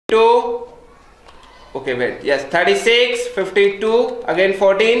Okay, wait. Yes, 36, 52, again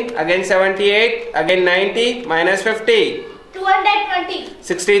 14, again 78, again 90, minus 50. 220.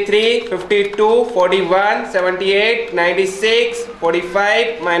 63, 52, 41, 78, 96,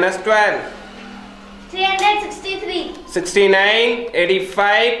 45, minus 12. 363. 69,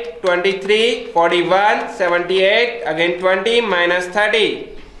 85, 23, 41, 78, again 20, minus 30.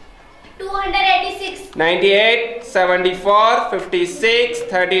 286. 98, 74, 56,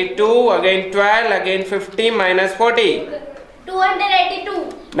 32, again 12, again 50, minus 40.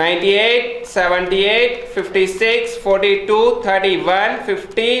 282. 98, 78, 56, 42, 31,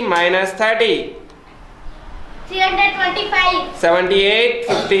 50, minus 30. 325. 78,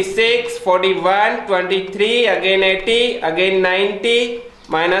 56, 41, 23, again 80, again 90,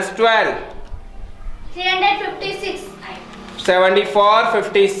 minus 12. 356. 74,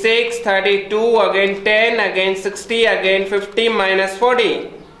 56, 32, again 10, again 60, again 50, minus 40.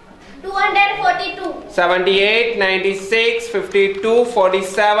 242. 78, 96, 52,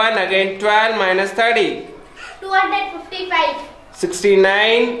 47, again 12, minus 30. 255.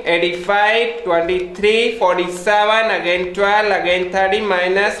 69, 85, 23, 47, again 12, again 30,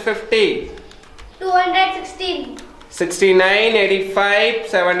 minus 50. 216. 69, 85,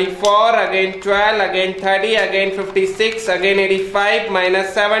 74, again 12, again 30, again 56, again 85,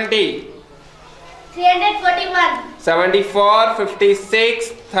 minus 70. 341. 74, 56,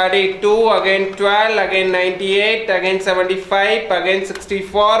 32, again 12, again 98, again 75, again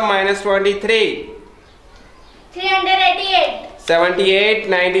 64, minus 23. 388. 78,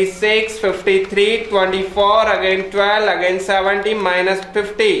 96, 53, 24, again 12, again 70, minus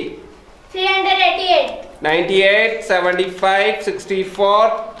 50. 388. 98, 75,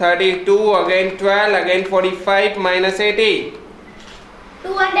 64, 32, again 12, again 45, minus 80.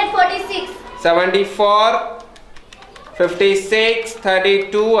 246. 74, 56,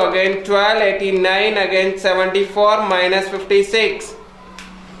 32, again 12, 89, again 74, minus 56.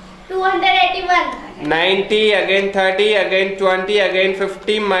 281. 90, again 30, again 20, again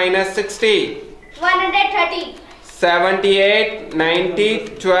 50, minus 60. 130. 78, 90,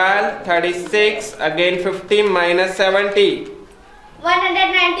 12, 36, again 50, minus 70.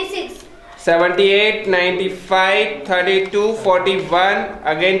 196. 78, 95, 32, 41,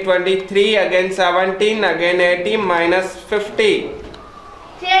 again 23, again 17, again 80, minus 50.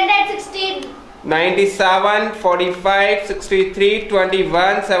 316. 97, 45, 63,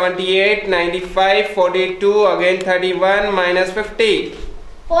 21, 78, 95, 42, again 31, minus 50.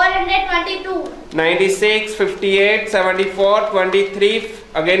 422. 96, 58, 74, 23,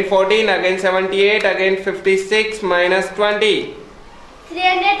 again 14, again 78, again 56, minus 20.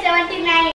 379.